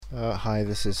Hi,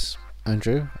 this is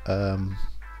Andrew. I'm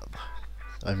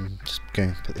just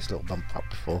going to put this little bump up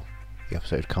before the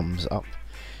episode comes up.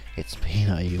 It's been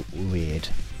a weird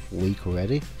week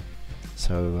already,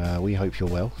 so we hope you're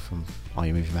well from Are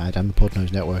You Movie Mad and the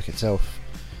Podnose Network itself.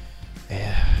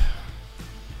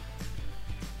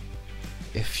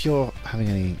 If you're having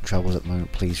any troubles at the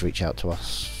moment, please reach out to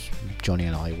us. Johnny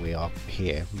and I, we are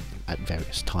here at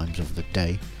various times of the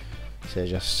day to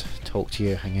just talk to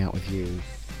you, hang out with you,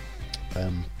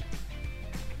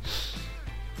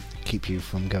 keep you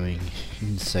from going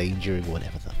insane during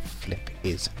whatever the flip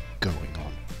is going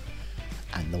on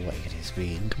and the way it is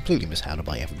being completely mishandled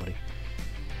by everybody.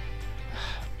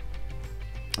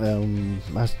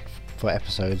 As for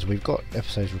episodes, we've got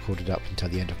episodes recorded up until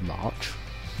the end of March.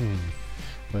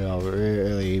 We are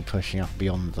really pushing up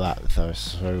beyond that though,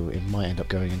 so it might end up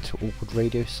going into awkward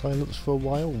radio silence for a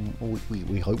while.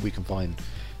 We hope we can find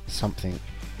something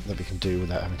that we can do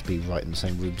without having to be right in the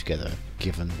same room together,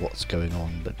 given what's going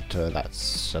on, but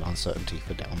that's an uncertainty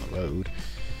for down the road.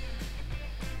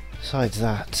 Besides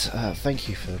that, thank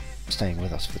you for staying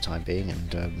with us for the time being,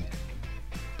 and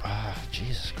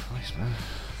Jesus Christ, man.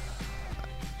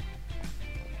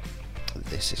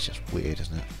 This is just weird,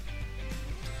 isn't it?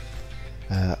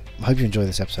 I hope you enjoy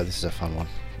this episode. This is a fun one.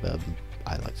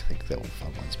 I like to think they're all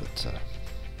fun ones, but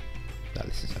no,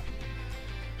 this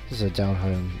is a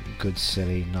down-home, good,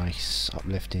 silly, nice,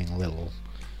 uplifting little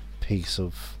piece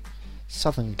of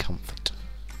southern comfort.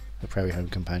 A Prairie Home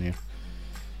Companion.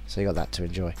 So you got that to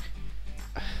enjoy.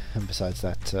 And besides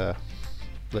that,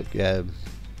 look,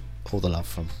 all the love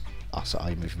from us at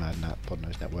iMovie Mad and at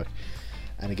Podnose Network.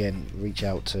 And again, reach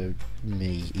out to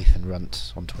me, Ethan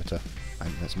Runt, on Twitter,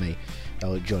 and that's me,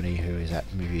 or Johnny, who is at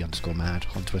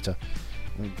movie_mad on Twitter.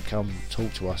 And come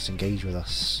talk to us, engage with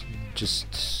us,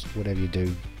 just whatever you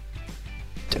do,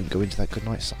 don't go into that good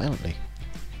night silently.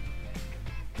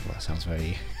 Well, that sounds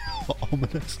very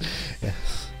ominous,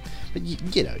 yes. But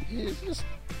you know, just,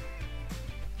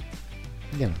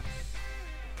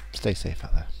 stay safe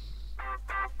out there.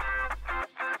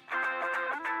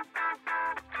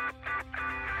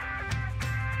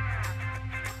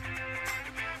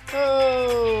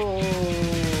 Oh!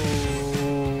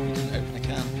 Didn't open the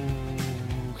can.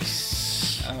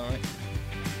 Alright.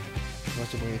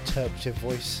 Imagine my interpretive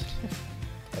voice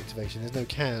activation. There's no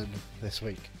can this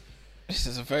week. This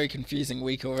is a very confusing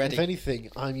week already. If anything,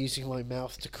 I'm using my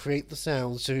mouth to create the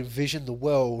sounds to envision the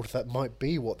world that might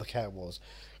be what the can was.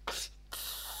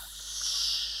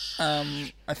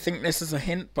 I think this is a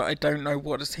hint, but I don't know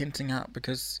what it's hinting at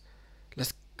because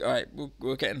alright,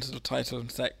 we'll get into the title in a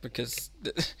sec because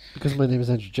My name is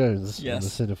Andrew Jones.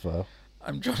 Yes. I'm the Cinephile.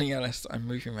 I'm Johnny Ellis. I'm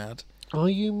movie mad. Are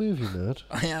you movie mad?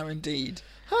 I am indeed.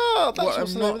 Oh, that's What,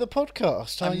 what's I'm the name not- of the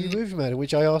podcast. Are you movie mad? In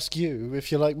which I ask you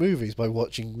if you like movies by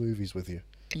watching movies with you.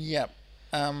 Yep.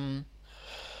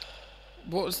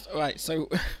 Right, so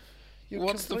You're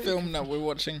what's the completely film that we're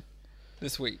watching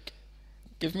this week?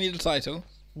 Give me the title.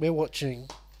 We're watching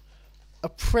A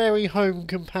Prairie Home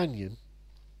Companion.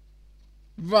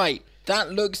 Right,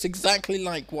 that looks exactly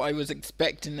like what I was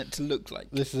expecting it to look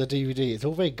like. This is a DVD. It's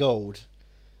all very gold,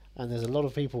 and there's a lot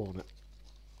of people on it.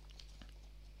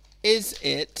 Is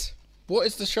it? What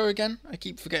is the show again? I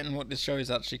keep forgetting what this show is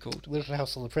actually called. Little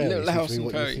House on the Prairie. Little seems House to be on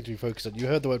what Prairie. you seem to be focused on. You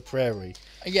heard the word prairie,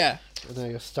 Yeah, and now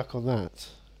you're stuck on that.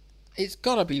 it's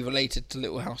gotta be related to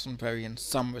Little House on Prairie in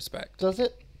some respect. Does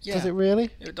it? Yeah. Does it really?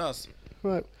 It does.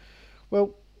 Right.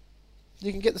 Well,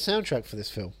 you can get the soundtrack for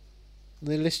this film. And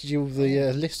they listed you with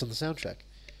the list on the soundtrack.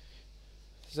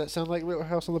 Does that sound like Little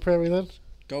House on the Prairie then?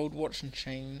 Gold Watch and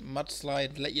Chain,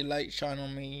 Mudslide, Let Your Light Shine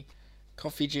on Me,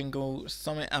 Coffee Jingle,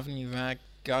 Summit Avenue Rag,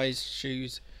 Guy's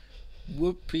Shoes,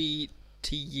 Whoopi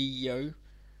Teo,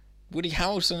 Woody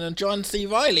Harrelson and John C.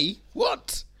 Reilly.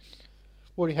 What?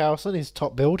 Woody Harrelson is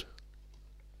top build.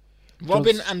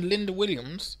 Robin John's- and Linda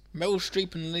Williams, Meryl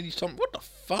Streep and Lily Tomlin. What the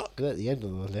fuck? They're at the end of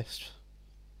the list.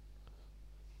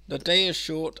 The Day is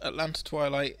Short, Atlanta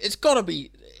Twilight. It's gotta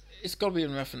be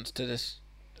in reference to this.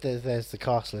 There's the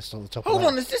cast list on the top Hold of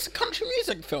on, that. is this a country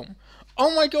music film?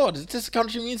 Oh my god, is this a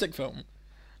country music film?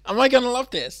 Am I gonna love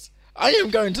this? I am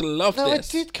going to love No, this.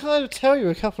 I did kind of tell you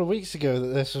a couple of weeks ago that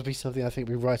this would be something I think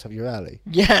would be right up your alley.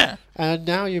 Yeah. And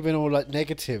now you've been all like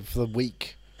negative for the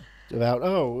week about,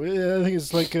 oh, yeah, I think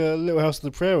it's like a Little House on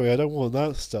the Prairie. I don't want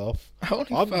that stuff. Holy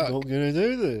I'm fuck. not going to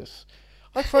do this.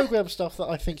 I program stuff that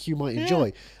I think you might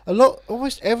enjoy.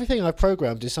 Almost everything I've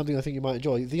programmed is something I think you might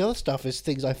enjoy. The other stuff is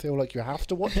things I feel like you have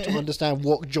to watch to understand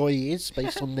what joy is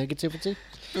based on negativity.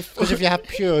 Because if you have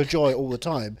pure joy all the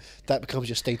time, that becomes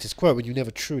your status quo, and you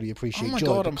never truly appreciate Oh my joy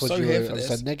God, I'm because so you here for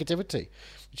understand negativity.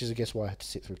 Which is, I guess, why I had to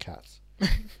sit through Cats.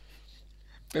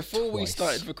 Before we Twice.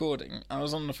 started recording, I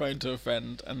was on the phone to a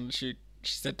friend, and she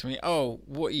said to me, "Oh,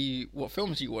 what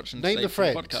films are you watching Name today the for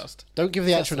the friend. podcast?" Don't give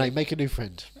the actual Cecily. name. Make a new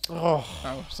friend. Oh,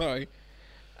 Oh, sorry.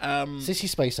 Sissy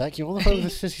SpaceX. You're on the phone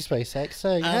with Sissy SpaceX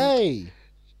saying, And- "Hey."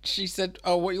 She said,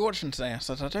 "Oh, what are you watching today?" I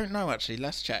said, "I don't know actually.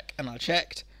 Let's check." And I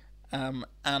checked, and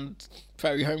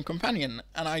Very Home Companion,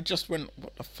 and I just went,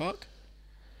 "What the fuck?"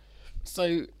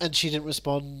 So And she didn't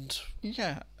respond.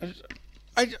 yeah,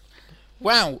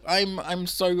 wow,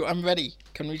 I'm ready.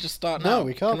 Can we just start now? No,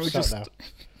 we can't Can we start just... now.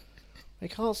 We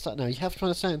can't start now. You have to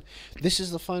understand. This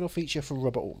is the final feature from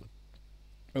Robert Altman.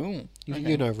 Ooh, You,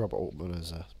 okay. you know Robert Altman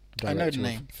as a I know the director of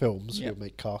name. films Yep. who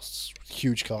make casts,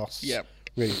 huge casts. Yep.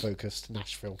 Really focused.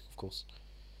 Nashville, of course.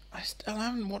 I still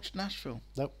haven't watched Nashville.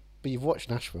 Nope. But you've watched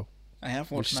Nashville, I have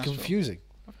which watched is Nashville. confusing.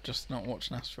 I've just not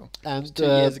watched Nashville. And 2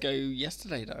 years ago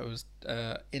yesterday that I was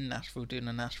in Nashville doing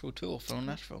a Nashville tour from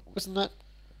Nashville. wasn't that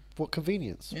what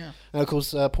convenience? Yeah. And of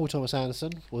course, Paul Thomas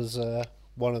Anderson was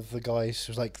one of the guys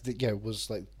who was like, was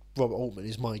like Robert Altman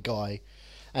is my guy,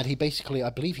 and he basically, I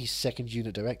believe, he second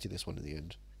unit directed this one in the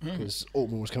end because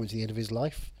Altman was coming to the end of his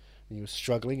life and he was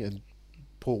struggling, and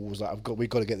Paul was like, we've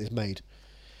got to get this made.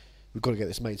 We've got to get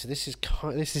this made. So this is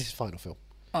his final film.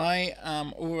 I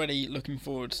am already looking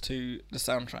forward to the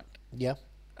soundtrack. Yeah.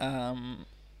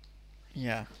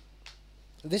 Yeah.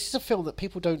 This is a film that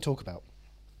people don't talk about.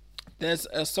 There's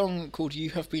a song called You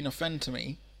Have Been a Friend to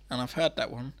Me, and I've heard that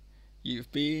one.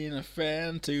 You've been a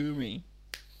friend to me.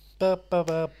 Ba, ba,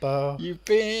 ba, ba. You've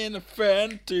been a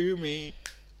friend to me.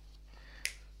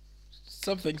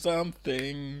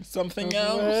 Something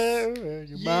else. You're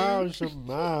You- miles and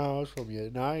miles from your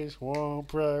nice warm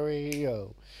prairie.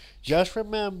 Oh, just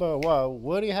remember what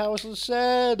Woody Harrelson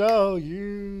said. Oh,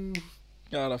 you.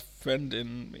 Got a friend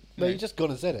in me. No, you just gone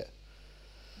and said it.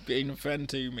 Being a friend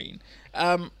to me.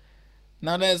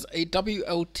 Now there's a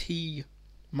WLT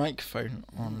microphone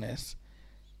on this.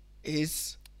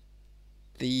 Is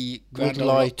the Good Grand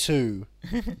Lie Ole, 2.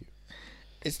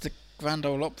 is the Grand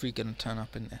Ole Opry going to turn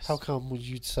up in this? How come would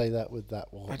you say that with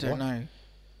that one? I don't know.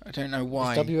 I don't know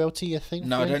why. Is WLT a thing?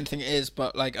 No, I for you? don't think it is.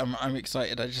 But like, I'm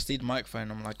excited. I just need a microphone.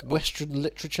 I'm like, oh, Western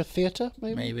Literature Theatre,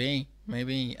 maybe?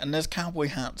 maybe. And there's cowboy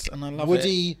hats, and I love it.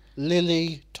 Woody,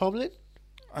 Lily, Tomlin?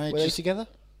 I Were they just together?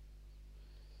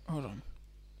 hold on.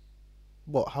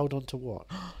 What? Hold on to what?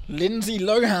 Lindsay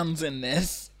Lohan's in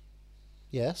this.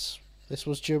 Yes. This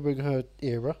was during her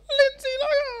era. Lindsay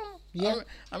Lohan. Yeah.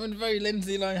 I'm in a very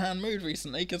Lindsay Lohan mood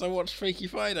recently because I watched Freaky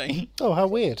Friday. Oh, how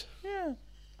weird. Yeah.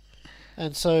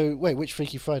 And so, wait, which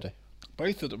Freaky Friday?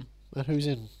 Both of them. And who's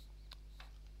in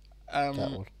that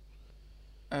Um.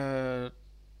 one?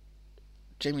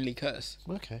 Jamie Lee Curtis.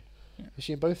 Okay. Yeah. Is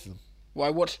she in both of them? Well,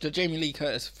 I watched the Jamie Lee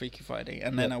Curtis Freaky Friday,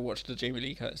 and then I watched the Jamie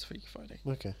Lee Curtis Freaky Friday.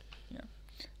 Okay.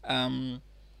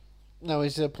 Now,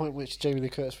 is there a point in which Jamie Lee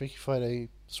Curtis Freaky Friday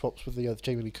swaps with the other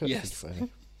Jamie Lee Curtis Yes. Freaky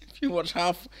Friday? if you watch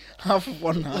half of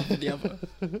one, half of the other.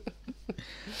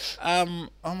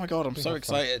 Oh my god, I'm so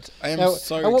excited! I am Now,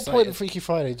 so at what excited. point in Freaky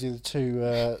Friday do the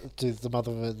two, do the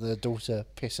mother and the daughter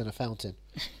piss in a fountain?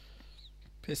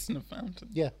 Piss in a fountain.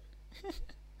 Yeah.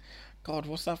 God,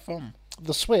 what's that from?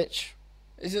 The Switch.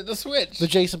 Is it The Switch? The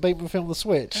Jason Bateman film The I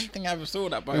Switch. don't think I ever saw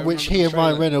that. But I In which remember he the and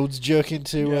Ryan trailer. Reynolds jerk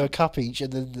into Yeah. a cup each,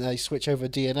 and then they switch over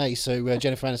DNA, so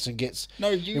Jennifer Aniston gets No,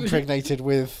 you. impregnated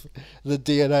with the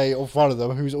DNA of one of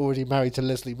them, who's already married to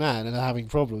Leslie Mann and are having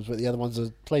problems, but the other one's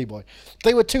a playboy.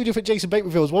 They were two different Jason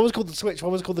Bateman films. One was called The Switch,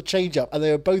 one was called The Change Up, and they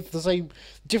were both the same,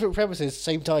 different premises,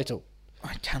 same title.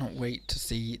 I cannot wait to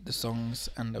see the songs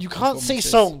and the You can't see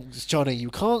performances. songs, Johnny. You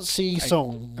can't see A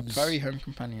songs. very home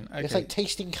companion. Okay. It's like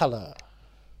tasting colour.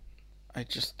 I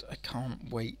can't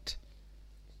wait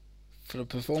for the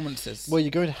performances. Well, you're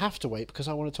going to have to wait because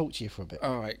I want to talk to you for a bit.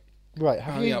 All right. Right,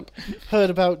 have hurry you up. heard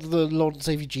about the Lord and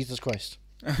Saviour Jesus Christ?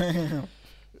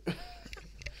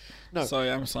 No. Sorry,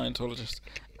 I'm a Scientologist.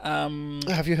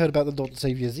 Have you heard about the Lord and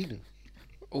Saviour Xenu?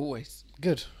 Always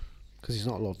Good. Because he's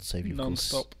not a Lord and Saviour, of course.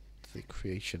 non-stop. The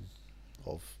creation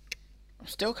of... I'm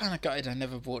still kind of gutted I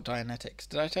never bought Dianetics.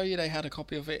 Did I tell you they had a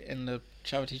copy of it in the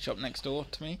charity shop next door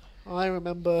to me I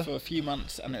remember for a few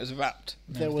months, and it was wrapped.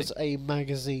 and there was everything. a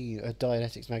magazine, a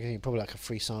Dianetics magazine, probably like a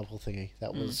free sample thingy,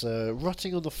 that Mm. was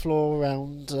rotting on the floor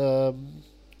around...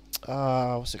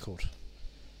 what's it called?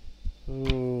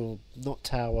 Ooh, not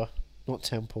Tower, not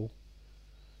Temple.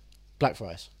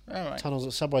 Blackfriars. All right. Tunnels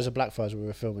at Sunrise of Blackfriars, we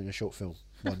were filming a short film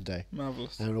one day.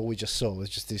 Marvelous. And all we just saw was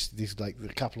just these like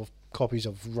a couple of copies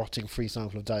of rotting free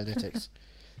sample of Dianetics.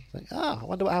 Like, I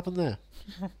wonder what happened there.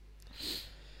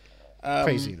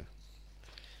 Crazy.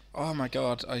 Oh my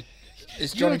god!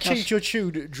 It's You Johnny have changed Cash. your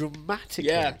tune dramatically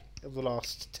Yeah. in the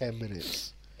last 10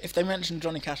 minutes. If they mention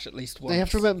Johnny Cash at least once, They have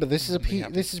to remember this is I'm gonna be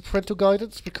happy. this is parental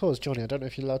guidance because Johnny, I don't know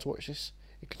if you're allowed to watch this.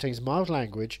 It contains mild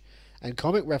language and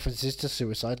comic references to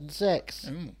suicide and sex.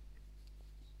 Ooh,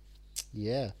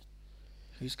 Yeah.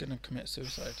 who's gonna commit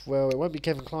suicide? Well, it won't be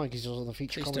Kevin Kline because he's on the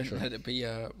feature Please don't commentary. let it be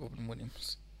Robin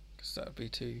Williams, because that would be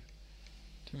too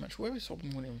much. Where is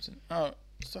Robin Williams in? Oh,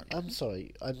 sorry. I'm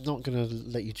sorry, I'm not going to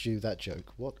let you do that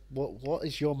joke. What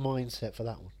is your mindset for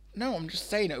that one? No, I'm just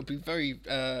saying it would be very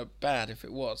bad if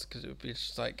it was, because it would be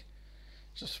just like,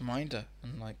 just a reminder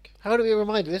and like. How would it be a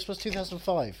reminder? This was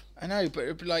 2005. I know, but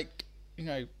it'd be like, you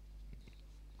know,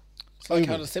 it's like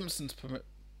how Omen. The Simpsons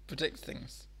predict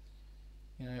things.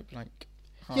 You know, like.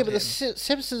 Yeah, but the hard-hitting.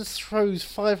 Simpsons throws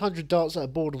 500 darts at a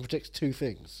board and predicts 2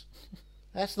 things.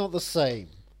 That's not the same.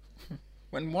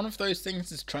 When one of those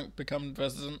things is Trump become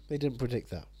president, They didn't predict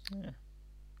that.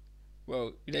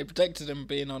 well, they predicted him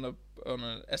being on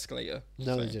an escalator.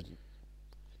 No, so- they didn't.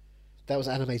 That was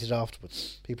animated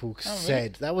afterwards. People really?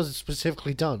 said that was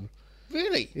specifically done.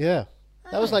 Really? Yeah,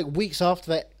 that was Oh. like weeks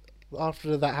after that.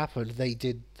 After that happened, they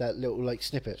did that little like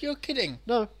snippet. You're kidding.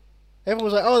 No, everyone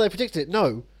was like, "Oh, they predicted it."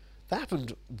 No, that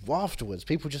happened afterwards.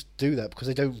 People just do that because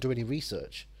they don't do any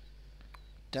research.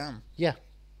 Damn. Yeah,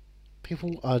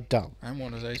 people are dumb. I'm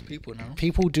one of those people now.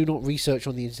 People do not research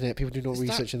on the internet. People do not Is that-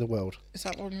 research in the world. Is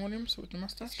that Robin Williams with the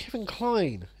mustache? Kevin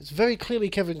Kline. It's very clearly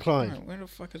Kevin Kline. Right, where the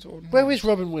fuck is Robin Where Williams? is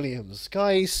Robin Williams,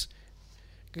 guys?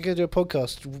 We're going to do a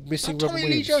podcast missing Not Robin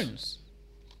Tommy Lee Williams. Jones.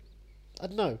 I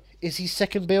don't know. Is he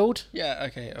second build? Yeah,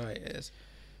 okay, alright, it is.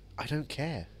 I don't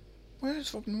care. Where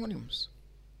is Robin Williams?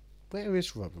 Where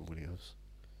is Robin Williams?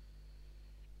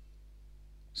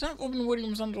 Is that Robin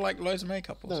Williams under like loads of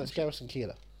makeup or No, something? it's Garrison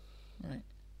Keeler. Right.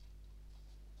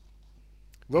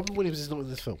 Robin Williams is not in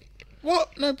this film.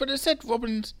 What? No, but it said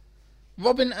Robin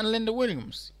and Linda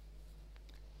Williams.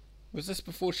 Was this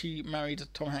before she married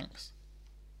Tom Hanks?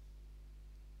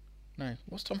 No.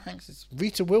 What's Tom Hanks's?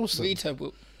 Rita Wilson. Rita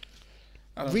Wil-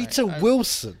 I don't Rita know.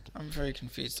 Wilson. I'm very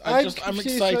confused. I'm I'm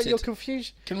confused about excited. your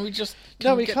confusion. Can we just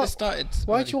No, we get can't. this started?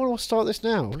 Why do you want to start this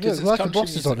now? Because Look, it's Like a country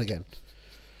Boss is on music. again.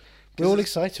 We're all it's-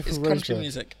 excited It's for country Rosebud.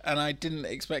 music, and I didn't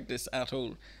expect this at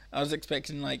all. I was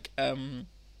expecting like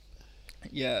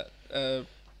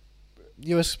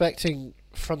You're expecting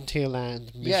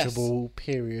Frontierland Yes. miserable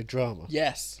period drama.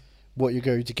 yes. What you're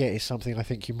going to get is something I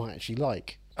think you might actually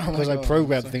like. Oh my Because I God,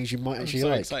 program I'm so- things you might I'm actually so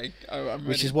like. excited. I'm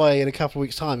Which ready. is why in a couple of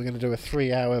weeks' time we're going to do a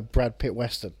 3-hour Brad Pitt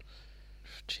Western.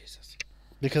 Jesus.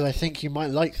 Because I think you might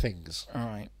like things. All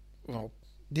right. Well,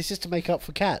 This is to make up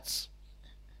for Cats.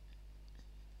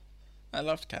 I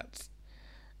loved Cats.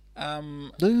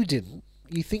 No, you didn't.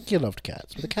 You think you loved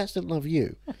Cats, but the cats didn't love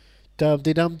you. Dum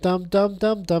de dum dum dum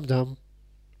dum dum dum.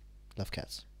 Love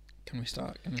Cats. Can we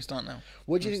start? Can we start now?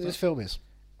 What do you Can think we this film is?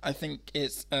 I think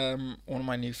it's one of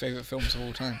my new favourite films of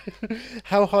all time.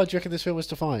 How hard do you reckon this film is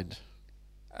to find?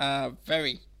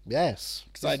 Very. Yes.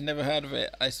 Because I'd never heard of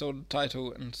it. I saw the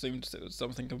title and assumed it was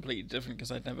something completely different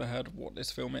because I'd never heard of what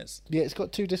this film is. Yeah, it's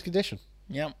got 2-disc edition.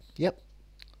 Yeah. Yep.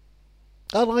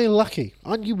 Aren't I lucky?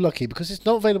 Aren't you lucky? Because it's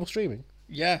not available streaming.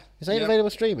 Yeah. Is it yeah. available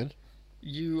streaming?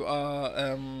 You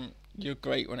are you're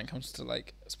great when it comes to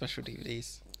like special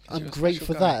DVDs. 'Cause I'm you're a great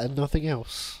special for guy. that and nothing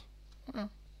else. There's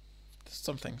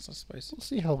some things, I suppose. We'll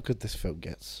see how good this film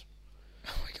gets.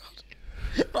 Oh my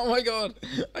god. Oh my god.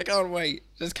 I can't wait.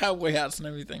 There's cowboy hats and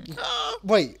everything. Ah!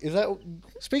 Wait, is that...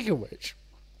 Speaking of which,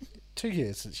 2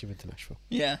 years since you've been to Nashville.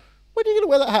 Yeah. When are you going to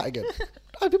wear that hat again?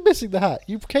 I've been missing the hat.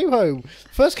 You came home,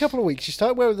 first couple of weeks, you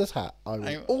started wearing this hat. I was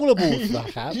I'm- all aboard for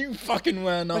that hat. You fucking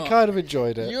were not. I kind of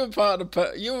enjoyed it. You were part of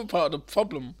the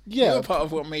problem. Yeah. You were part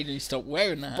of what made me stop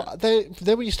wearing that. But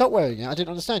then when you stop wearing it, I didn't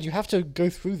understand. You have to go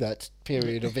through that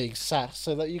period of being sass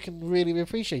so that you can really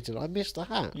appreciate it. I missed the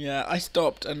hat. Yeah, I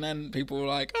stopped, and then people were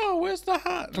like, "Oh, where's the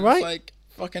hat?" And Right. It's like,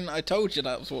 fucking, I told you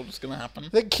that was what was going to happen.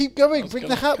 Then keep going. I was Bring the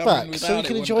gonna hat come in back so without you it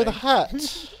can one enjoy the day.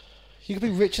 hat. You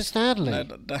can be Richard Stanley. No,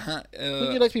 the hat.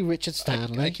 Wouldn't you like to be Richard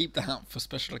Stanley? I keep the hat for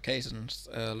special occasions,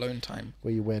 alone time.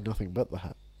 Where you wear nothing but the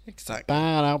hat. Exactly.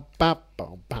 Bow, bow,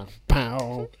 bow, bow,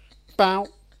 bow, bow,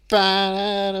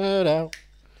 bow, bow.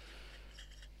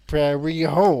 Prairie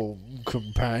home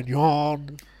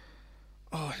companion.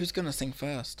 Oh, who's gonna sing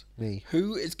first? Me.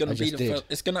 Who is gonna I be just the did. first?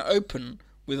 It's gonna open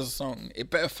with a song. It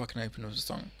better fucking open with a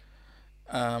song.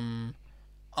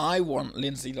 I want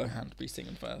Lindsay Lohan to be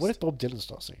singing first. What if Bob Dylan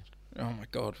starts singing? Oh my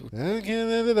god. Why would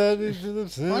Why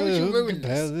would you ruin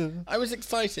this? I was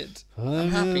excited. I'm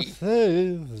happy.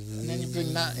 And then you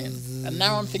bring that in. And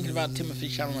now I'm thinking about Timothy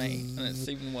Chalamet, and it's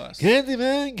even worse.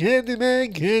 Candyman,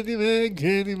 Candyman, Candyman,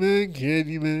 Candyman,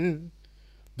 Candyman.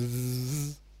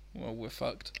 Bzzz. Well, we're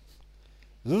fucked.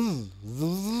 Zibbity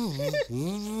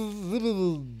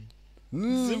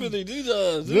doo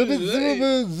dah,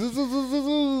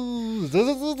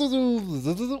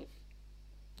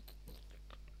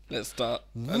 Let's start.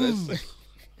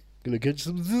 Gonna catch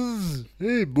some zzz.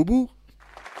 Hey, boo-boo.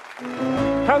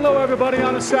 Hello, everybody,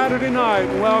 on a Saturday night.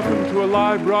 Welcome to a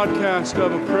live broadcast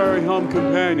of A Prairie Home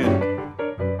Companion.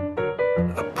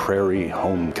 A Prairie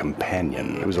Home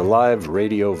Companion. It was a live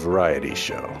radio variety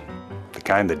show. The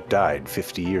kind that died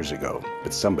 50 years ago.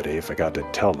 But somebody forgot to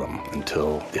tell them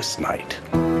until this night.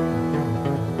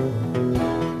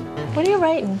 What are you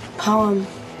writing? Poem.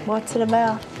 What's it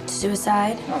about?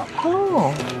 Suicide.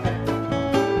 Oh.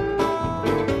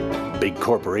 Big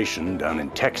corporation down in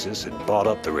Texas had bought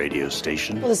up the radio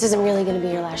station. Well, this isn't really going to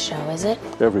be your last show, is it?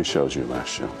 Every show's your last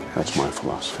show. That's my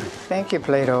philosophy. Thank you,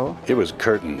 Plato. It was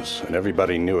curtains, and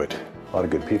everybody knew it. A lot of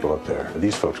good people up there. But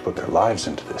these folks put their lives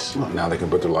into this. Well, now they can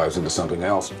put their lives into something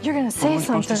else. You're going to say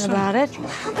something about it.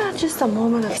 How about just a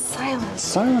moment of silence?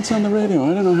 Silence on the radio.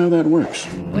 I don't know how that works.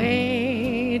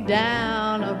 Way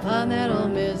down upon that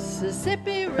old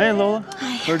Mississippi River. Hey, Lola.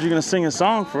 Heard you're gonna sing a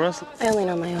song for us. I only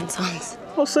know my own songs.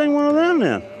 Well, sing one of them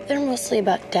then. They're mostly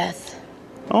about death.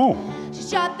 Oh. She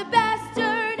shot the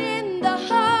bastard in the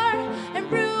heart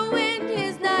and ruined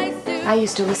his nice suit. I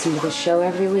used to listen to this show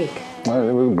every week. Well,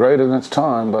 it was great in its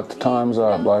time, but the time's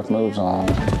up. Life moves on.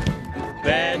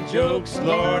 Bad jokes,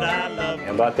 Lord, I love you.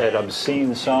 How about that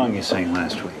obscene song you sang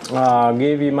last week? I'll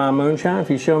give you my moonshine if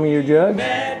you show me your jug.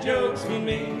 Bad jokes for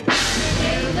me.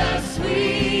 In the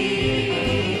sweet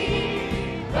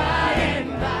by and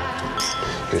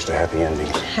by. Here's to happy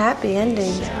endings. Happy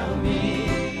ending.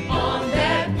 On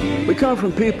that We come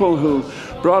from people who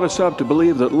brought us up to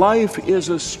believe that life is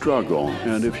a struggle,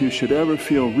 and if you should ever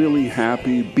feel really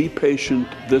happy, be patient,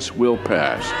 this will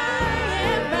pass.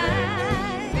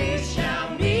 we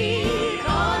shall meet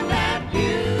on that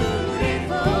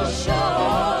beautiful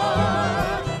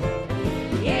shore.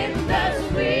 In the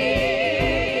sweet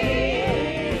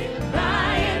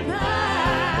by and by.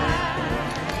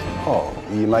 Oh,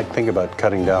 you might think about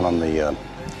cutting down on the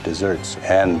desserts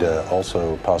and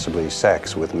also possibly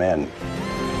sex with men.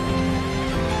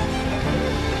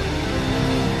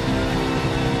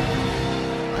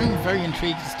 I'm very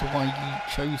intrigued as to why you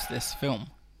chose this film.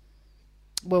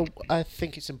 Well, I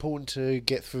think it's important to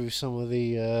get through some of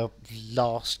the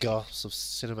last gasps of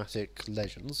cinematic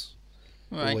legends.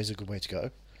 Right. Always a good way to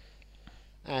go.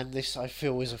 And this, I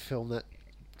feel, is a film that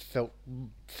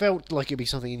felt like it'd be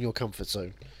something in your comfort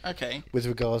zone. Okay. With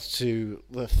regards to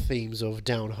the themes of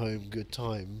down home, good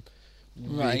time,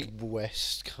 Right.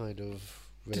 Midwest kind of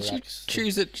Did relaxed. you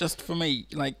choose it just for me?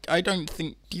 Like, I don't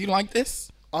think... Do you like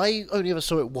this? I only ever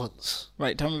saw it once.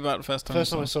 Right, tell me about the first time.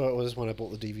 First time I saw it was when I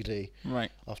bought the DVD.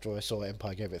 Right. After I saw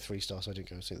Empire, gave it 3 stars, so I didn't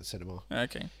go and see it at the cinema.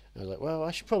 Okay. I was like, well,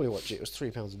 I should probably watch it. It was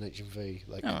 £3 on HMV,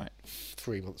 like Alright.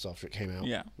 3 months after it came out.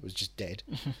 Yeah. It was just dead.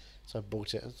 So I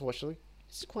bought it and watched it.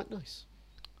 It's quite nice.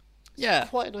 Yeah.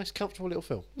 Quite a nice, comfortable little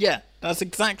film. Yeah, that's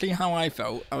exactly how I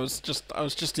felt. I was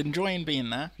just enjoying being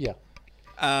there. Yeah.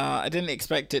 I didn't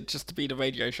expect it just to be the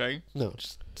radio show. No.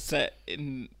 Just set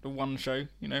in the one show,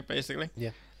 basically.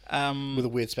 Yeah. Um, With a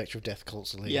weird spectre of death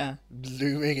constantly Yeah.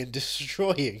 looming and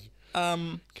destroying.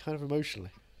 Um, kind of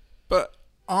emotionally. But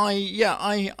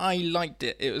I liked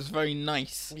it. It was very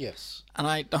nice. Yes.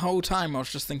 And the whole time I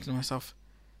was just thinking to myself,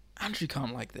 Andrew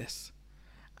can't like this.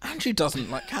 Andrew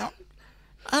doesn't like how.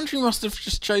 Andrew must have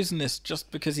just chosen this just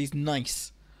because he's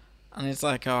nice. And it's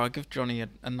like, oh, I'll give Johnny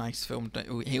a nice film.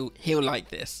 He'll like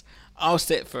this. I'll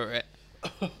sit for it.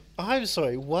 I'm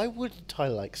sorry. Why wouldn't I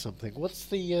like something? What's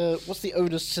the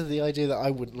onus to the idea that I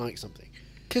wouldn't like something?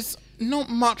 Because not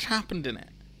much happened in it.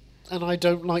 And I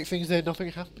don't like things that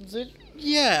nothing happens in.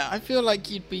 Yeah, I feel like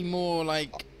you'd be more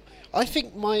like. I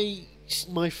think my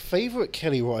favourite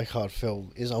Kelly Reichardt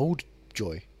film is Old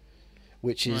Joy,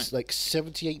 which is like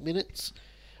 78 minutes,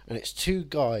 and it's 2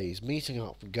 guys meeting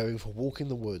up and going for a walk in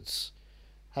the woods,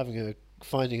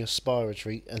 finding a spa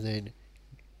retreat, and then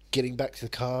getting back to the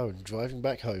car and driving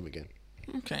back home again.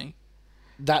 Okay.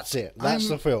 That's it. That's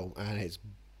the film, and it's.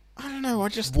 I don't know. I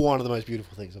just one of the most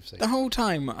beautiful things I've seen. The whole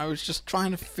time I was just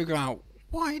trying to figure out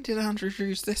why did Andrew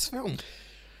choose this film.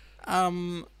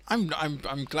 I'm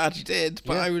glad you did,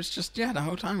 but I was just the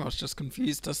whole time I was just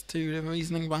confused as to the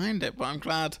reasoning behind it. But I'm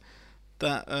glad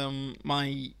that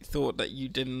my thought that you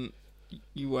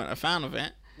weren't a fan of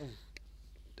it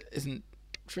isn't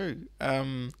true.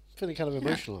 Feeling kind of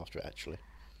emotional after it, actually.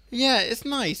 Yeah, it's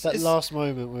nice. That last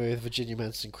moment with Virginia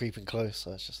Madsen creeping close,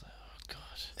 I was just like, oh god.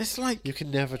 It's like you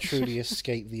can never truly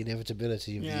escape the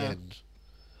inevitability of the end.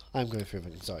 I'm going through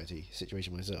an anxiety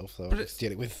situation myself, so I'm just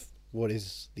dealing with what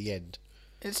is the end.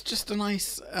 It's just a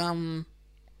nice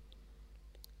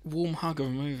warm hug of a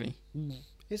movie.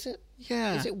 Is it?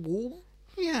 Yeah. Is it warm?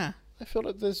 Yeah. I feel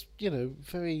like there's,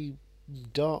 very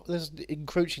dark. There's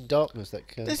encroaching darkness that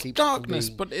can There's keep darkness,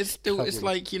 but it's still, it's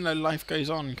cuddly. like, life goes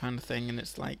on kind of thing, and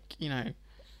it's like, it's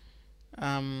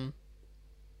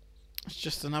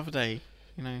just another day,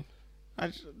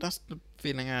 that's the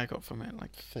feeling I got from it.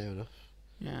 Like, Fair enough.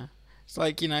 yeah. It's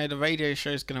like, the radio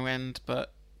show's going to end,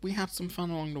 but we had some fun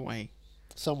along the way.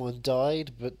 Someone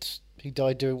died, but he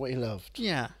died doing what he loved.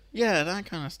 Yeah. Yeah, that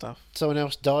kind of stuff. Someone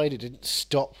else died. It didn't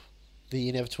stop the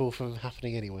inevitable from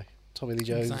happening anyway. Tommy Lee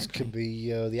Jones Exactly. can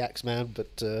be the Axeman,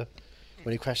 but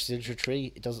when he crashes into a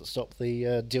tree, it doesn't stop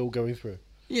the deal going through.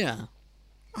 Yeah.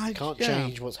 Can't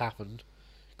change what's happened.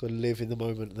 Got to live in the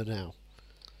moment, the now.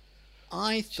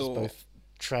 I It's thought... both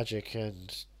tragic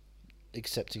and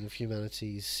accepting of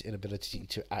humanity's inability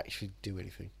to actually do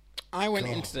anything. I went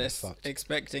God, into this fucked.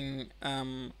 expecting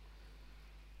a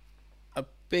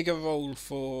bigger role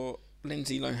for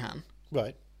Lindsay Lohan.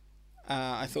 Right.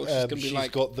 I thought she was going to be she's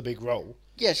like... got the big role.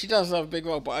 Yeah, she does have a big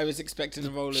role, but I was expecting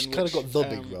a role She's in kinda which got the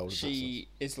big role in that she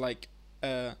is like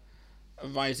a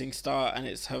rising star, and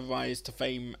it's her rise to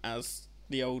fame as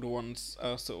the older ones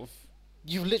are sort of...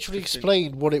 You've literally 50.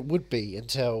 explained what it would be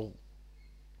until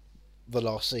the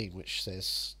last scene, which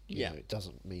says, Yeah. it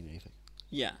doesn't mean anything.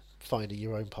 Yeah. Finding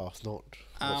your own path, not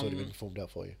what's already been formed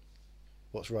out for you.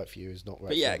 What's right for you is not right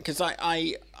But yeah, for because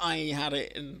I had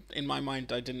it in my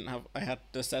mind. I had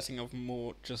the setting of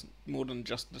more than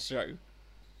just the show.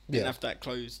 Didn't Yeah. have that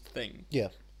closed thing. Yeah.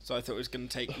 So I thought it was going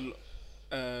to take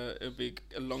it would be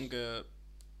a longer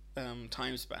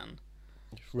time span.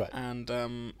 Right. And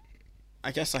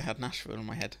I guess I had Nashville in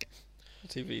my head.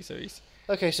 TV series.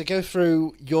 Okay, so go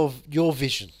through your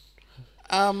vision.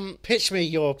 Pitch me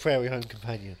your Prairie Home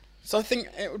Companion. So I think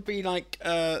it would be like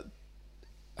her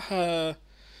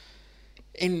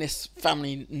in this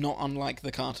family, not unlike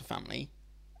the Carter family,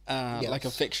 like a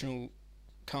Yes. fictional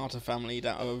Carter family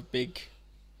that are a big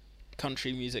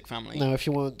country music family. Now, if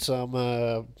you want some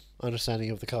understanding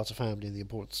of the Carter family and the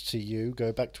importance to you,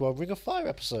 go back to our Ring of Fire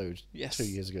episode Yes. 2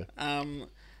 years ago.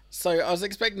 So I was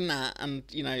expecting that, and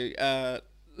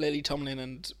Lily Tomlin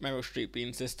and Meryl Streep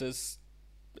being sisters.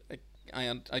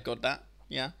 I got that.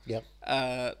 Yeah. Yep.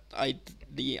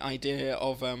 The idea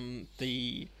of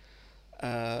her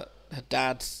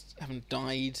dad having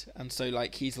died, and so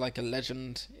like he's like a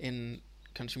legend in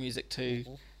country music too,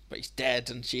 but he's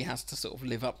dead, and she has to sort of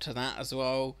live up to that as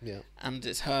well. Yeah. And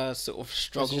it's her sort of I was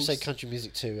struggles. just say country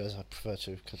music too, as I prefer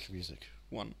to country music.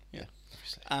 One. Yeah.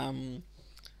 Obviously.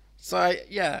 So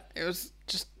it was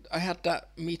just I had that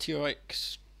meteoric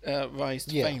rise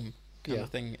to Yeah. fame kind Yeah. of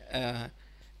thing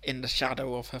in the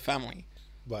shadow of her family.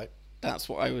 Right. That's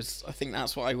what I think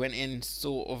that's what I went in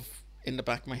sort of in the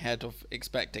back of my head of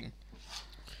expecting.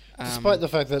 Despite the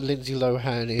fact that Lindsay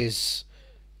Lohan is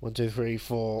 1, 2, 3,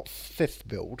 4, 5th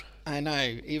build. I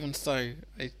know. Even so,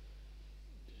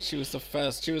 she was the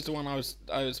first. She was the one I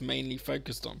was mainly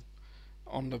focused on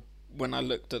when I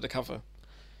looked at the cover.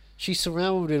 She's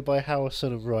surrounded by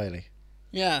Harrison and Riley.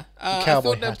 Yeah, I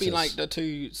cowboy thought there'd be hatters. like the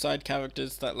two side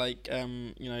characters that like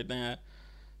they're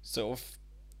sort of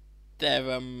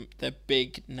they're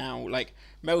big now. Like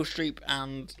Meryl Streep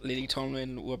and Lily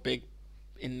Tomlin were big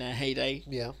in their heyday.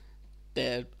 Yeah.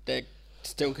 They're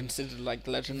still considered like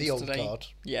legends The old today. guard.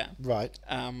 Yeah. Right.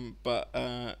 But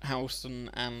Harrison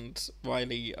and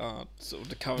Riley are sort of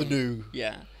the current. The new.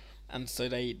 Yeah. And so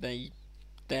they're there.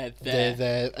 They're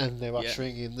there and they're Yeah.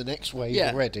 ushering in the next wave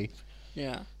Yeah. already.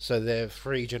 Yeah. So they're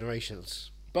 3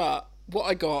 generations. But what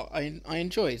I got, I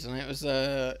enjoyed, and it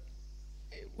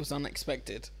was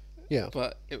unexpected. Yeah.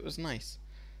 But it was nice.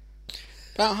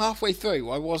 About halfway through,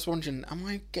 I was wondering, am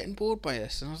I getting bored by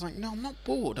this? And I was like, no, I'm not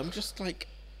bored. I'm just like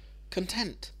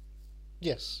content.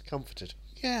 Yes, comforted.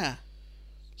 Yeah.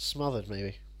 Smothered,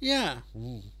 maybe. Yeah.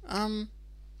 Mm.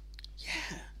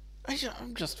 Yeah.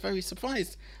 I'm just very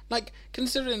surprised. Like,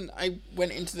 considering I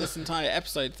went into this entire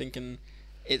episode thinking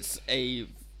it's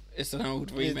an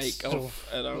old remake of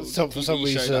an old for TV some show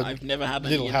reason, that I've never had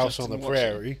any Little House interest on the in watching.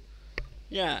 Prairie.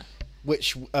 Yeah.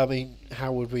 Which, I mean,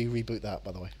 how would we reboot that,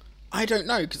 by the way? I don't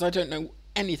know, because I don't know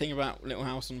anything about Little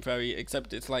House on the Prairie,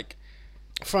 except it's like...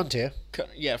 Frontier.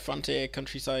 Frontier,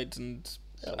 countryside, and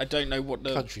I don't know what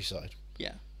the... Countryside.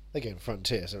 Yeah. Again,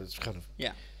 frontier, so it's kind of...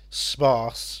 Yeah.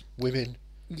 Sparse, women,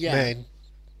 men.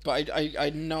 But I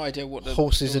had no idea what the...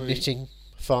 Horses and story- knitting,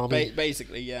 farming.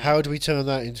 Basically, yeah. How do we turn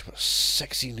that into a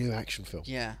sexy new action film?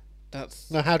 Yeah, that's...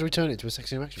 No, how do we turn it into a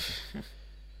sexy new action film?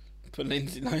 Put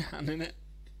Lindsay Lohan in it.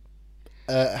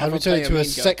 How do we turn it into a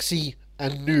sexy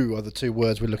and new are the 2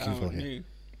 words we're looking for here. New.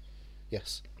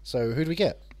 Yes. So who do we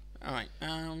get? All right.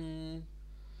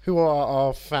 Who are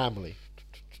our family?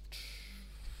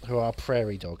 Who are our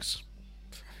prairie dogs?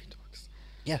 Prairie dogs.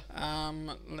 Yeah.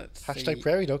 Let's Hashtag see.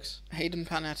 prairie dogs. Hayden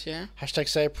Panettiere. Hashtag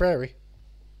say a prairie.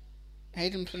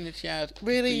 Hayden Panettiere.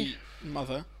 Really? The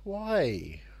mother.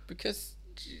 Why? Because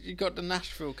you got the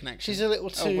Nashville connection. She's a little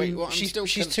too. Oh, wait, what? she's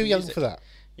too young for that.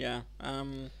 Yeah.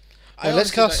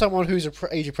 Let's cast someone who's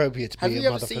age appropriate to Have be you a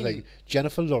ever mother for seen- the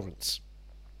Jennifer Lawrence.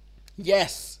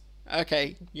 Yes.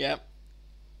 Okay. Yep.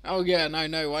 Oh yeah. No.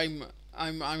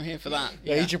 I'm here for that.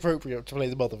 Yeah. Age appropriate to play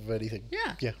the mother of anything.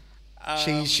 Yeah.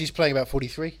 Yeah. She's playing about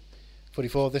 43,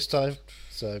 44 this time,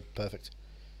 so perfect.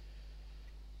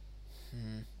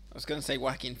 I was going to say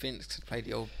Joaquin Phoenix could play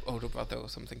the older brother or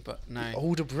something, but no.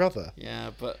 Older brother.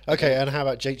 Yeah, but Okay, and how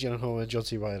about Jake Gyllenhaal and John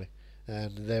C. Reilly,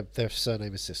 and their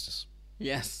surname is sisters.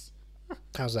 Yes.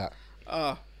 How's that?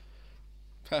 Oh,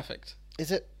 perfect.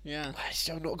 Is it? Yeah. I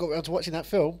still not got around to watching that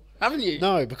film. Haven't you?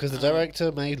 No, because the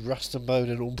director made Rust and Bone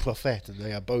and Unprofet, and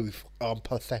they are both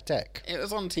unpathetic. It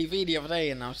was on TV the other day,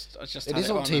 and I just. It had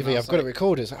is on and TV. I I've was got it like-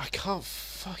 recorded. It's like, I can't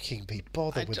fucking be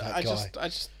bothered with that guy. I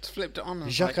just flipped it on.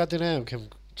 And Jacques like, Adenau can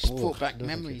just brought back no,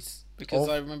 thank you. memories because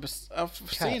Of I remember I've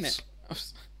seen cats.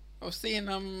 it. I was seeing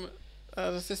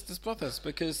the Sisters Brothers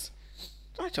because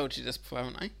I told you this before,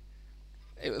 haven't I?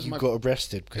 It was You my got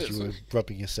arrested because it was- you were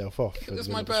rubbing yourself off. It was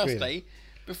my birthday.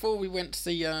 Before we went to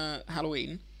see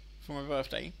Halloween for my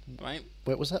birthday, right?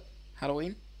 Where was that?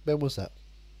 Halloween When was that?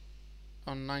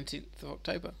 on 19th of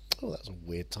October. Oh, that's a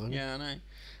weird time. Yeah, I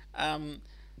know.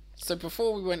 So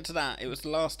before we went to that, it was the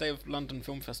last day of London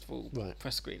Film Festival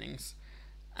press screenings,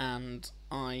 and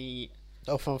I.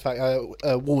 Oh, fun fact.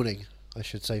 Warning, I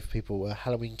should say for people: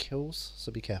 Halloween kills,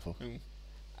 so be careful.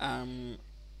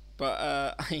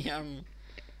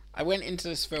 I went into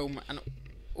this film and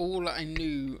all I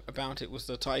knew about it was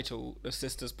the title, The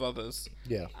Sisters Brothers.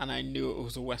 Yeah. And I knew it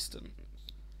was a Western.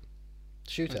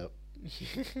 Shootout.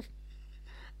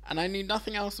 And I knew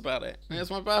nothing else about it. And it was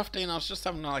my birthday and I was just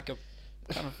having like a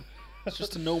kind of it's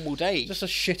just a normal day. Just a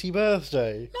shitty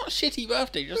birthday. Not a shitty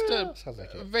birthday, just sounds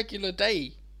like a regular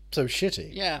day. So shitty.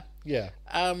 Yeah. Yeah.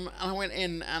 And I went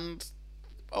in and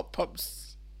up pops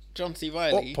John C.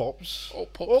 Reilly. Up pops.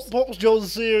 Up pops. Up pops John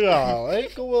C. Reilly.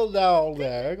 Come on down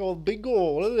there. Got a big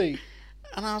goal, isn't he?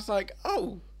 And I was like,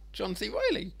 oh, John C.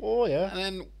 Reilly. Oh, yeah. And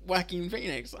then Joaquin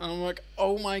Phoenix. And I'm like,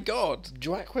 oh my god.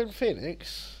 Joaquin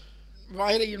Phoenix?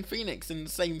 Riley and Phoenix in the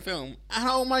same film. And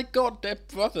oh my god, they're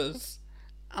brothers.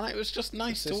 And it was just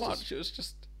nice to watch. It was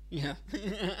just, yeah.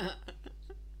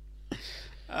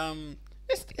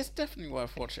 It's definitely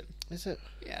worth watching. Is it?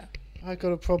 Yeah. I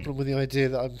got a problem with the idea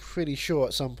that I'm pretty sure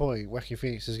at some point Joaquin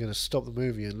Phoenix is going to stop the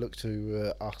movie and look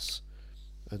to us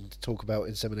and talk about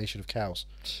insemination of cows.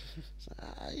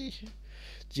 Did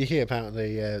you hear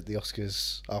apparently the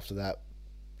Oscars after that,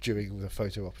 during the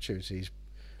photo opportunities,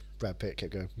 Brad Pitt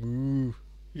kept going, moo.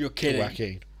 You're kidding.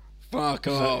 Joaquin. Fuck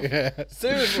off. Yeah.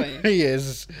 Seriously? He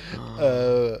is.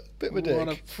 Bit of a dick. What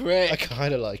a prick. I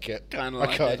kind of like it. Kinda I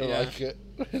like kind it, of yeah. like it.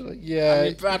 Like, yeah. I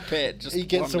mean, Brad Pitt just he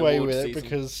gets won away award with it season.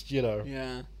 because, you know.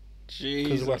 Yeah. Because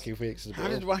Jesus. Joaquin Phoenix is a bit How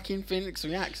did old. Joaquin Phoenix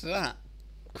react to that?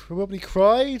 Probably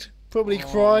cried.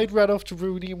 Cried, ran off to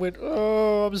Rooney and went,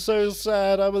 oh, I'm so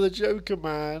sad, I'm the Joker,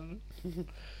 man.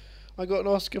 I got an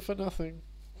Oscar for nothing.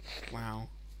 Wow.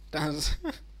 That's...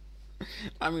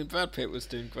 I mean, Brad Pitt was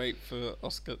doing great for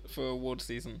award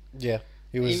season. Yeah,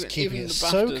 he was keeping even it the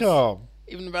so BAFTAs, calm.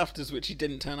 Even the BAFTAs, which he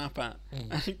didn't turn up at.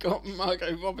 And he got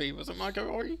Margot Robbie. Was it Margot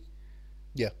Robbie?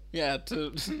 Yeah. Yeah,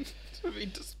 to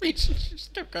read the speech. And she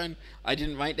just kept going, I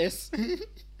didn't write this.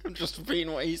 I'm just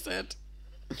repeating what he said.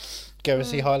 Go and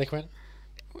see Harley Quinn.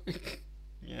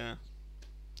 Yeah.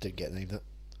 Didn't get named that.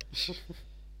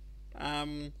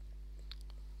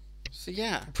 So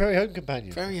yeah. Prairie Home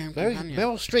Companion. Prairie Home Companion.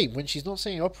 Meryl Streep, when she's not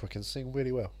singing opera, can sing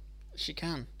really well. She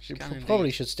can. She can indeed.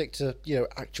 Probably should stick to,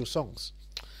 actual songs.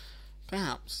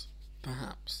 Perhaps.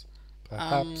 Perhaps.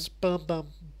 Bum bum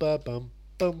bum bum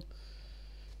bum.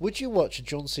 Would you watch a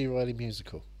John C. Reilly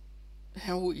musical?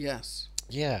 Hell yes.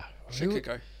 Yeah. She could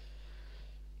go.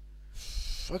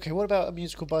 Okay, what about a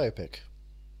musical biopic?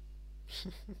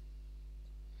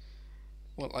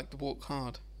 What, like The Walk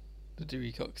Hard? The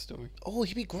Dewey Cox story? Oh,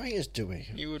 he'd be great as Dewey.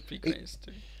 He would be great as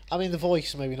Dewey. I mean, the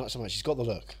voice, maybe not so much. He's got the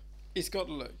look. He's got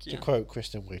the look, yeah. To quote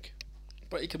Kristen Wiig.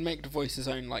 But he could make the voice his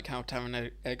own, like how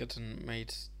Taron Egerton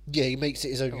made... Yeah, he makes it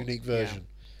his own unique version.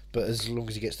 Yeah. But as long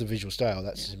as he gets the visual style,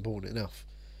 that's important enough.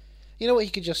 You know what? He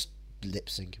could just lip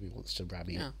sync if he wants to ram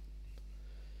it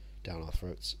down our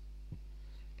throats.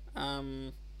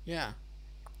 Yeah.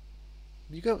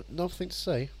 You got nothing to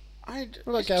say? What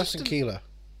about Garrison Keillor?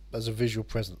 as a visual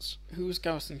presence. Who was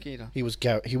Garrison Keillor? He was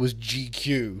He was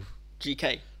GQ.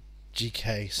 GK.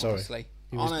 GK. Sorry.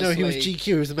 Honestly. He was GQ.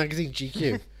 It was the magazine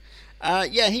GQ.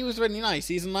 Yeah, he was really nice.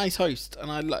 He's a nice host,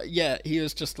 and he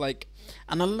was just like,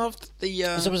 and I loved the.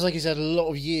 It's almost like he's had a lot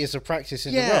of years of practice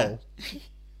in the role.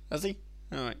 Has he?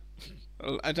 All right.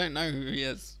 Well, I don't know who he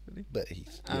is, really. But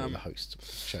he's the host of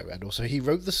the show, and also he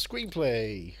wrote the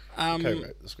screenplay.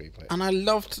 Co-wrote the screenplay. And I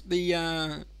loved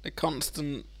the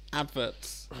constant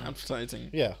advertising.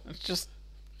 Yeah, it's just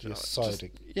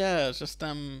siding. It's just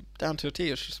down to a T.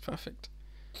 It's just perfect.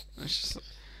 It's just.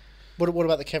 What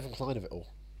about the Kevin Kline of it all?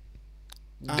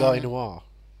 Guy Noir.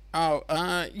 Oh,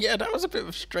 yeah, that was a bit of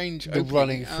a strange. The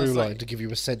running through line to give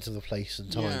you a sense of the place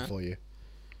and time for you.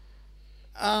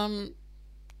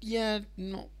 Yeah,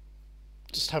 not.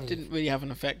 Just didn't really have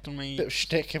an effect on me. Bit of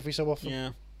shtick every so often.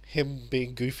 Yeah. Him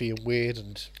being goofy and weird,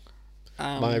 and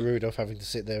Maya Rudolph having to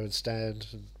sit there and stand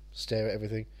and stare at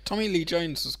everything. Tommy Lee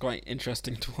Jones was quite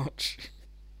interesting to watch.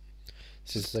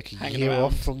 Since like a year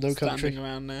off from No Country. Standing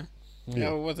around there. Yeah,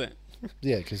 what was it?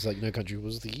 Yeah, because like No Country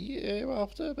was the year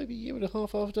after, maybe a year and a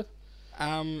half after.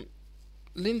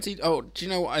 Lindsay. Oh, do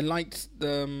you know what I liked?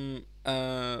 The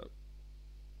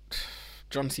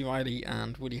John C. Reilly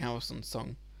and Woody Harrelson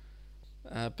song,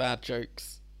 "Bad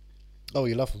Jokes." Oh,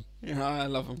 you love them. Yeah, I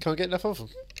love them. Can't get enough of them.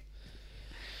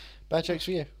 Bad jokes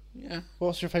for you. Yeah.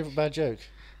 What's your favourite bad joke?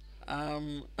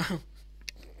 What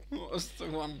was the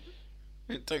one?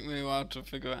 It took me a while to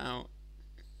figure it out.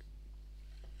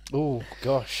 Oh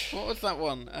gosh. What was that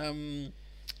one?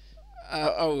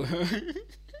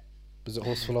 Was it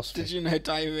horse philosophy? Did you know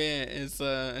diarrhea is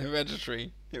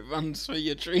hereditary? It runs through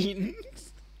your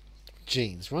genes.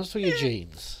 Genes runs through your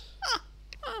genes.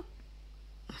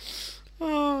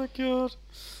 Oh god.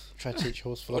 Try to teach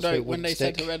horse philosophy. Although when they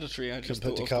said hereditary, I just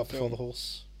put the thought cart of the before film. the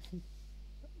horse.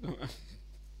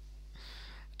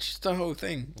 Just the whole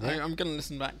thing. Yeah. I'm gonna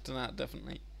listen back to that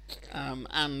definitely.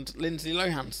 And Lindsay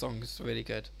Lohan's song is really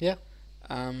good. Yeah.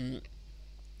 I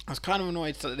was kind of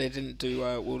annoyed that they didn't do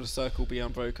 "Will the Circle Be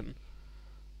Unbroken"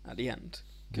 at the end.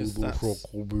 Will the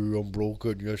circle be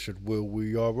unbroken? Yes, it will.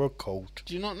 We are a cult.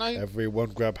 Do you not know? Everyone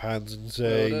grab hands and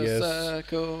say Will the yes.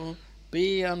 circle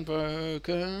be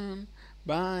unbroken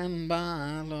by and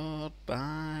by, Lord, by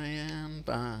and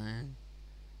by?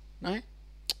 No?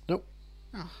 Nope.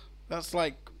 Oh, that's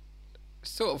like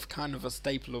sort of kind of a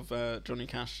staple of Johnny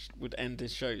Cash would end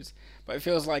his shows, but it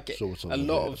feels like a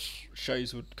lot of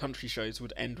shows country shows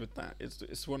would end with that.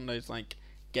 It's one of those like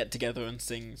get together and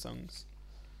sing songs.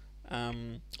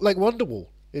 Like Wonderwall.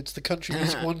 It's the country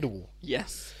music Wonderwall.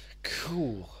 Yes.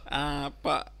 Cool.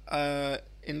 But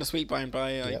in the Sweet By and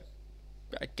By,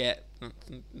 I get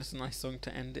it's a nice song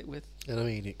to end it with. And I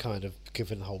mean, it kind of,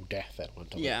 given the whole death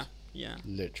element of it. Yeah.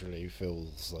 Literally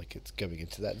feels like it's going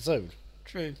into that zone.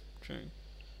 True.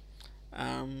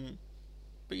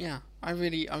 But yeah, I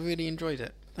really enjoyed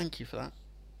it. Thank you for that.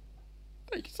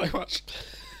 Thank you so much.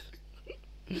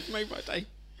 It made my day.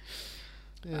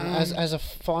 Yeah, as a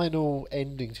final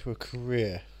ending to a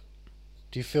career,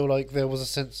 do you feel like there was a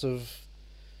sense of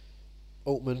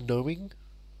Altman knowing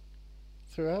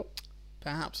throughout?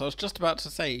 Perhaps. I was just about to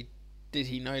say, did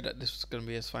he know that this was going to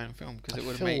be his final film? Because it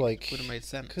would have made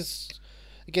sense. Because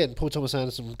again, Paul Thomas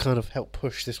Anderson kind of helped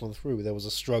push this one through. There was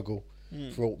a struggle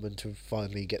for Altman to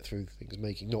finally get through things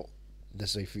making, not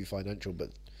necessarily through financial,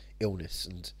 but illness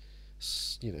and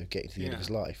getting to the end of his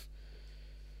life.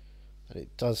 And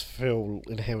it does feel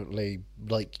inherently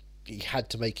like he had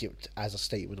to make it as a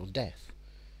statement on death,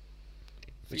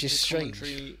 which is strange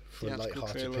for a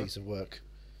light-hearted piece of work.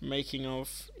 Making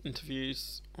of,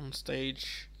 interviews, on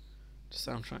stage, the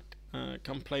soundtrack.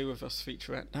 Come Play With Us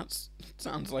featurette. That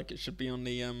sounds like it should be on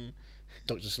the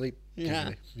Doctor Sleep.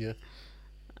 Yeah. Yeah.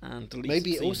 And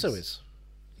maybe it also is.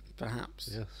 Perhaps.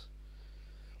 Yes.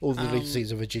 All the deleted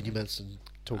scenes of Virginia Manson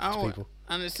talking to people.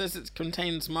 And it says it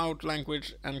contains mild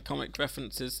language and comic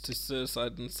references to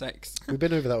suicide and sex. We've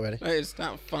been over that already. It's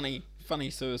that funny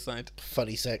suicide.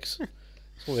 Funny sex.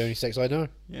 It's all the only sex I know.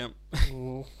 Yeah.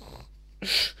 We've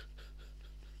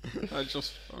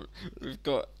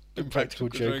got Impractical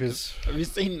Jokers. Have you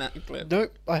seen that clip?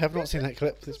 Nope, I have not seen that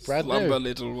clip. It's brand new. Slumber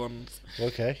Little Ones.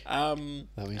 Okay. That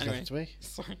means nothing to me.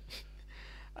 Sorry.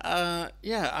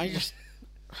 Yeah, I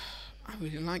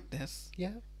really like this.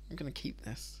 Yeah. I'm going to keep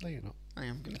this. No, you're not. I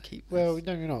am going to keep this. Well,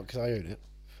 no, you're not, because I own it.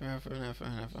 Forever and ever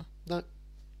and ever. No.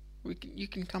 You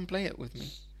can come play it with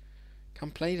me.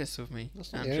 Come play this with me.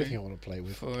 That's not the only thing I want to play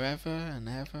with. Forever and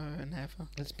ever and ever.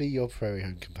 Let's be your prairie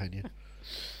home companion.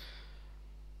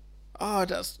 Oh,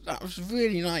 that was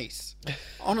really nice.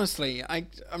 Honestly,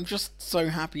 I'm just so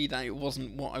happy that it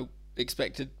wasn't what I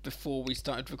expected before we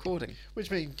started recording.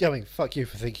 Which means, fuck you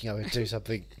for thinking I would do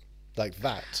something like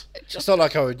that. It's not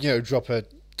like I would, drop a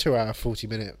 2-hour,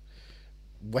 40-minute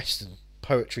Western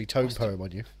poetry poem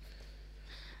on you.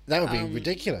 That would be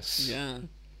ridiculous. Yeah.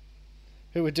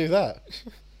 Who would do that?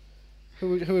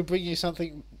 Who would bring you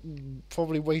something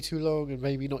probably way too long and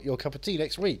maybe not your cup of tea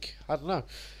next week? I don't know.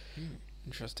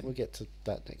 Interesting. We'll get to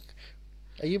that thing.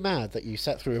 Are you mad that you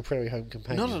sat through A Prairie Home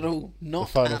Companion? Not at all. Not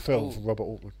the final at film all. from Robert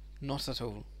Altman. Not at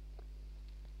all.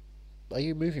 Are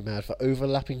you movie mad for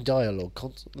overlapping dialogue,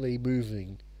 constantly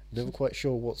moving, never quite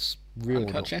sure what's real or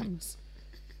Uncut not? Gems.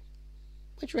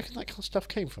 Where do you reckon that kind of stuff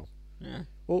came from? Yeah.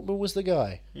 Altman was the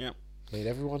guy. Yep. Made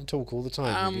everyone talk all the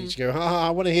time. You each go,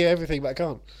 I want to hear everything, but I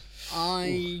can't.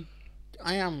 I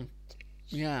am,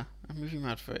 yeah, I'm movie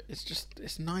mad for it.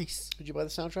 It's nice. Did you buy the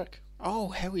soundtrack? Oh,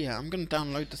 hell yeah. I'm going to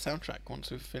download the soundtrack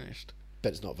once we've finished.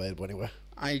 Bet it's not available anywhere.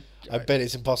 I bet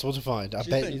it's impossible to find. I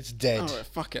bet it's dead. Alright,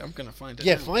 fuck it. I'm going to find it.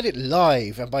 Yeah, find it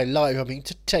live. And by live, I mean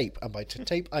to tape. And by to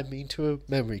tape, I mean to a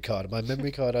memory card. And by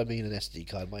memory card, I mean an SD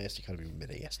card. My SD card, I mean a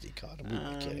mini SD card. I'm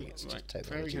not kidding. It's just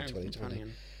technology in 2020.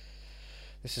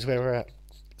 This is where we're at.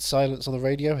 Silence on the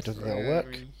radio. I don't think that'll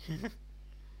work.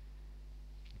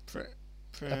 Prarie.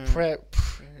 I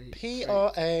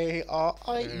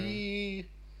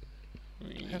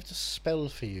have to spell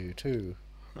for you too.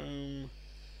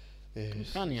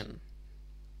 Companion.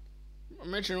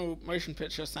 Original motion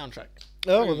picture soundtrack.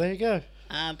 Oh, well, there you go.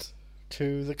 Add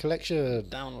to the collection.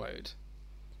 Download.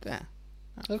 There.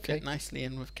 Okay. Fit nicely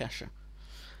in with Kesha.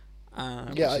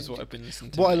 Which is what I've been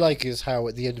listening to. What I like is how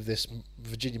at the end of this,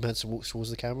 Virginia Manson walks towards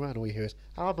the camera and all you hear is,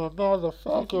 I'm a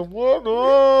motherfucking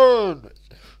woman!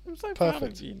 I'm so perfect. proud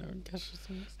of you knowing Kesha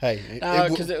songs. Hey,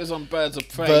 because it was on Birds of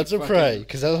Prey. Birds of Prey,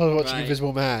 because I was watching Right.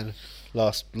 Invisible Man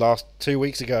last 2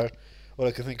 weeks ago. All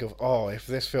I could think of, if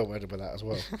this film ended with that as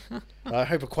well. I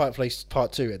hope A Quiet Place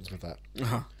Part 2 ends with that.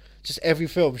 Just every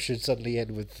film should suddenly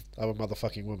end with, I'm a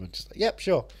motherfucking woman. Just like, yep,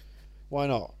 sure. Why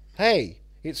not? Hey,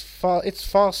 it's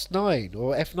Fast 9,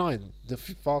 or F9, the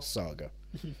Fast Saga.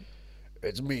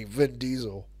 It's me, Vin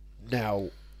Diesel. Now,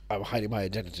 I'm hiding my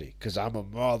identity, because I'm a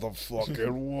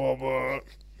motherfucking woman.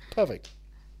 Perfect.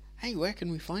 Hey, where can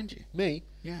we find you? Me?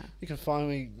 Yeah. You can find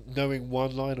me knowing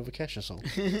one line of a Kesha song.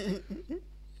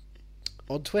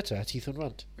 On Twitter at Ethan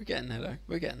Runt. We're getting there, though.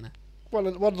 We're getting there. Well,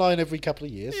 one line every couple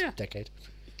of years. Yeah. Decade.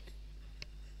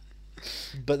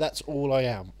 But that's all I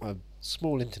am. I'm a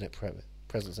small internet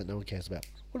presence that no one cares about.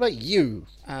 What about you?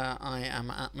 I am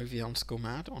at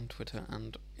movie_mad on Twitter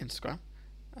and Instagram.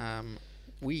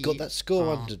 We got that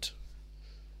score undered.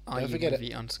 Don't forget it.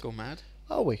 movie_mad.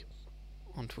 Are we?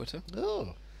 On Twitter.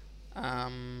 Oh. Are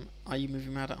you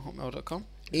moviemad@hotmail.com?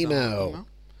 Email.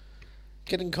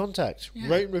 Get in contact. Yeah.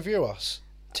 Rate and review us.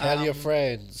 Tell your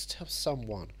friends. Tell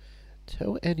someone.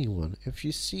 Tell anyone. If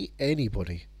you see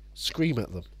anybody, scream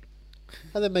at them.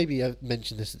 And then maybe I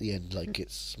mention this at the end like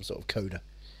it's some sort of coda.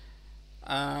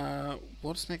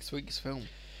 What's next week's film?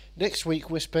 Next week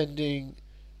we're spending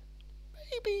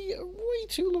maybe way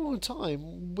too long a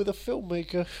time with a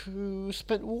filmmaker who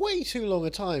spent way too long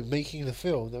a time making the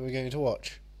film that we're going to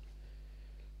watch.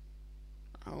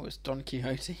 Oh, it's Don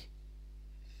Quixote.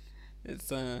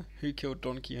 It's Who Killed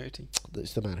Don Quixote?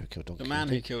 It's The Man Who Killed Don Quixote. The Man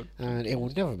Who Killed. And it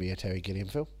will never be a Terry Gilliam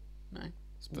film. No,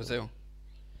 it's Brazil.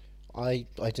 I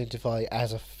identify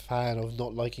as a fan of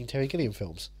not liking Terry Gilliam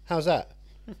films. How's that?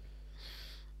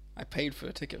 I paid for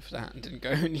a ticket for that and didn't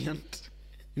go in the end.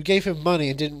 You gave him money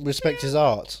and didn't respect his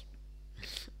art.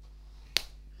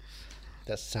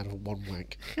 That's the sound of one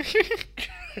wank.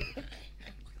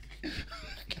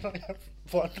 Can I have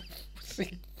one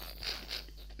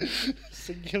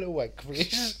singular wank,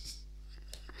 please?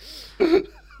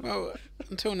 Well,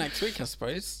 until next week, I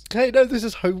suppose. Hey, no, this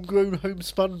is homegrown,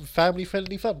 homespun,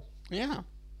 family-friendly fun. Yeah.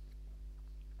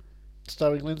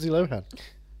 Starring Lindsay Lohan.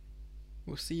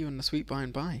 We'll see you in the sweet by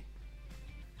and by.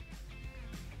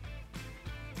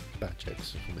 Bad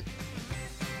jokes for me.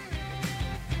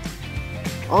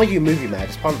 Are You Movie Mad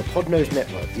is part of the Podnose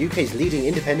Network, the UK's leading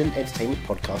independent entertainment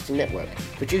podcasting network.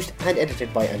 Produced and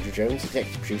edited by Andrew Jones,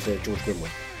 executive producer George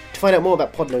Grimwood. To find out more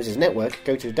about Podnose's network,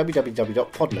 go to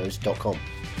www.podnose.com.